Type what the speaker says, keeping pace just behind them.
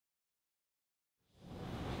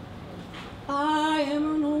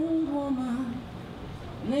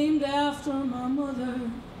named after my mother.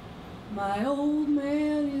 My old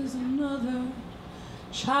man is another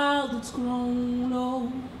child that's grown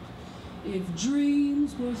old. If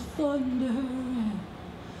dreams were thunder and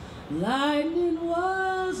lightning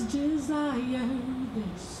was desire,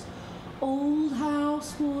 this old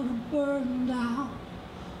house would have burned out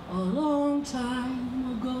a long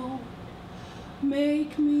time ago.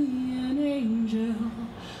 Make me an angel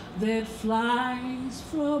that flies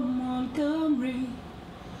from Montgomery.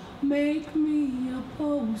 Make me a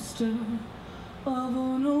poster of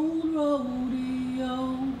an old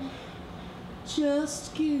rodeo.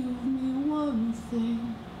 Just give me one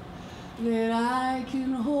thing that I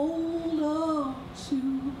can hold on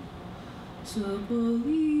to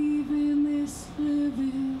believe in this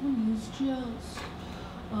living is just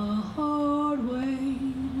a hard way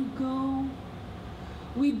to go.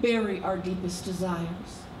 We bury our deepest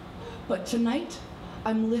desires, but tonight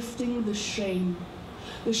I'm lifting the shame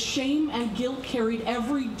and guilt carried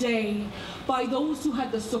every day by those who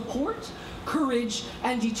had the support, courage,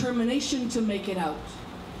 and determination to make it out,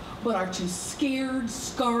 but are too scared,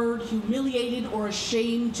 scarred, humiliated, or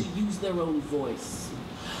ashamed to use their own voice.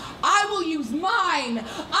 I will use mine.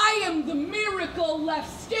 I am the miracle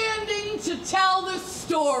left standing to tell the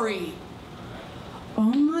story.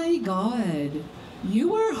 Oh my God, you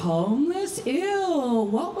were homeless? Ew,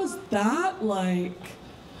 what was that like?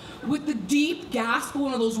 With the deep gasp of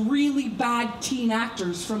one of those really bad teen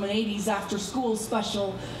actors from an 80s after-school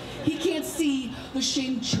special, he can't see the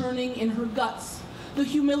shame churning in her guts, the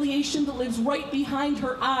humiliation that lives right behind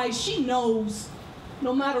her eyes. She knows,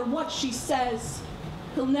 no matter what she says,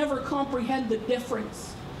 he'll never comprehend the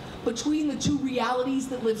difference between the two realities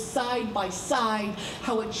that live side by side,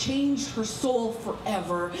 how it changed her soul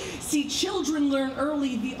forever. See, children learn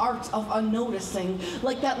early the art of unnoticing,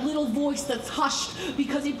 like that little voice that's hushed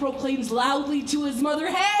because he proclaims loudly to his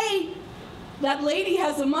mother, "Hey, that lady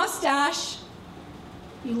has a mustache."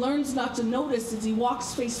 He learns not to notice as he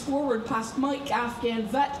walks face forward past Mike, Afghan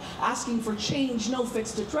vet, asking for change, no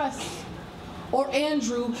fixed address. Or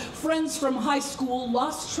Andrew, friends from high school,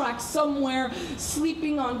 lost track somewhere,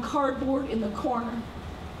 sleeping on cardboard in the corner.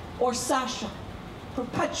 Or Sasha,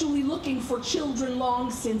 perpetually looking for children long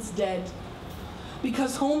since dead.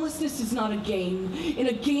 Because homelessness is not a game. In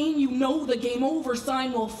a game, you know the game over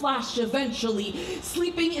sign will flash eventually.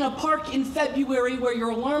 Sleeping in a park in February where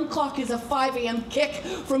your alarm clock is a 5 a.m. kick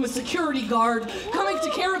from a security guard, coming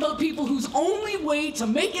to care about people whose only way to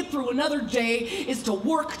make it through another day is to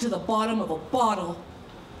work to the bottom of a bottle.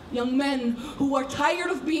 Young men who are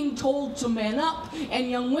tired of being told to man up, and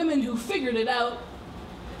young women who figured it out.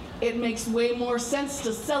 It makes way more sense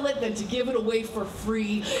to sell it than to give it away for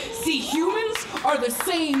free. See, humans are the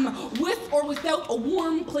same with or without a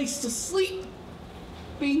warm place to sleep.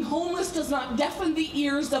 Being homeless does not deafen the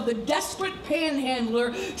ears of the desperate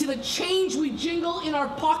panhandler to the change we jingle in our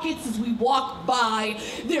pockets as we walk by.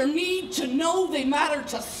 Their need to know they matter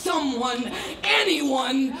to someone,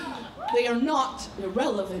 anyone. They are not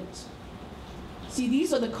irrelevant. See,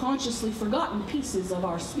 these are the consciously forgotten pieces of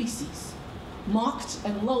our species. Mocked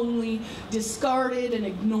and lonely, discarded and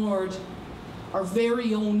ignored, our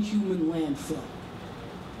very own human landfill.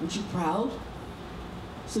 Aren't you proud?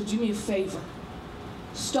 So do me a favor.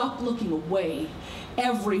 Stop looking away.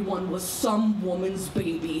 Everyone was some woman's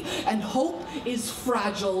baby, and hope is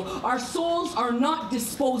fragile. Our souls are not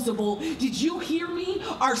disposable. Did you hear me?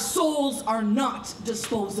 Our souls are not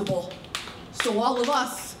disposable. So all of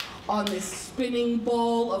us, on this spinning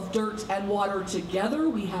ball of dirt and water together,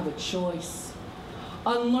 we have a choice.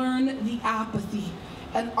 Unlearn the apathy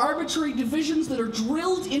and arbitrary divisions that are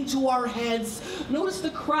drilled into our heads. Notice the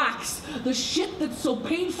cracks, the shit that's so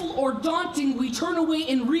painful or daunting we turn away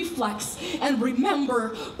in reflex. And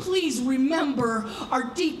remember, please remember, our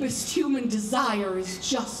deepest human desire is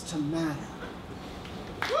just to matter.